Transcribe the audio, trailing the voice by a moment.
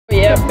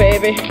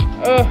baby.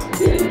 Oh.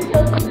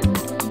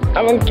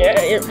 I'm gonna get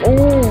it.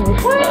 Ooh.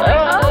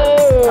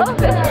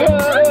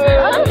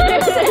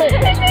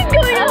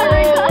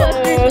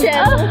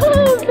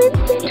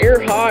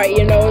 You're high,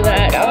 you know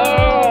that.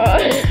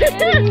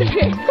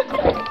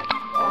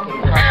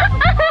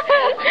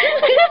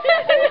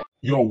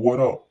 Yo, what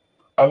up?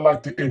 I'd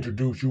like to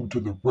introduce you to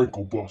the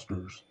Wrinkle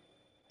Busters.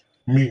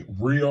 Meet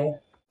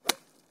Rio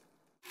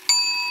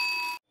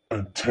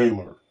and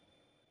Taylor.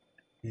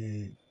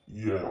 Yeah.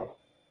 Yeah.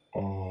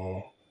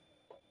 Oh,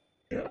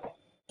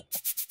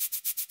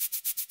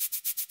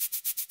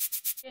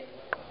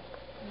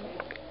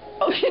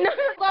 you know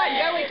what? You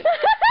gotta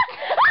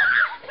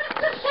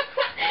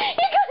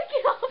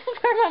get off of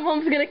her. My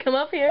mom's gonna come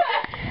up here.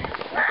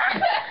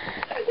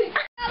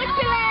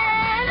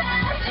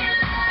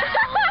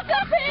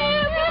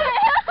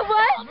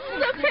 What?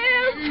 The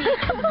pimp.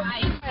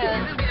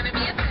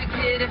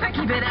 If I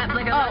keep it up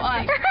like I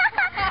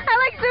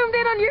like zoomed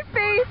in on your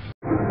face.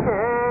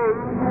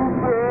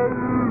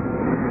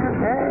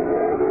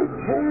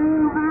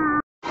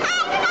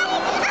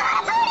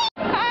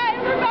 Hi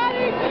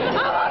everybody!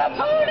 I'm on a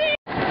pony!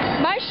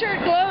 My shirt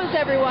glows,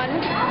 everyone.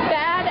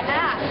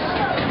 Badass.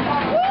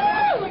 Woo!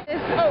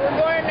 Oh, we're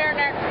going there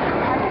now.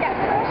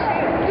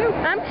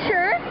 I'm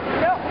sure.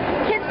 No.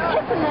 Kids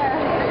in there.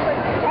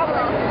 Probably.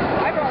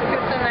 I probably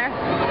kids in there.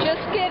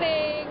 Just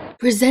kidding.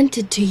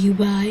 Presented to you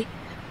by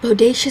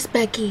Bodacious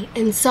Becky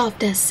and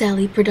Soft Ass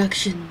Sally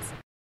Productions.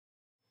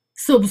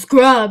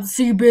 Subscribe,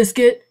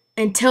 Seabiscuit,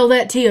 and tell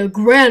that to your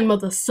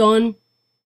grandmother, son.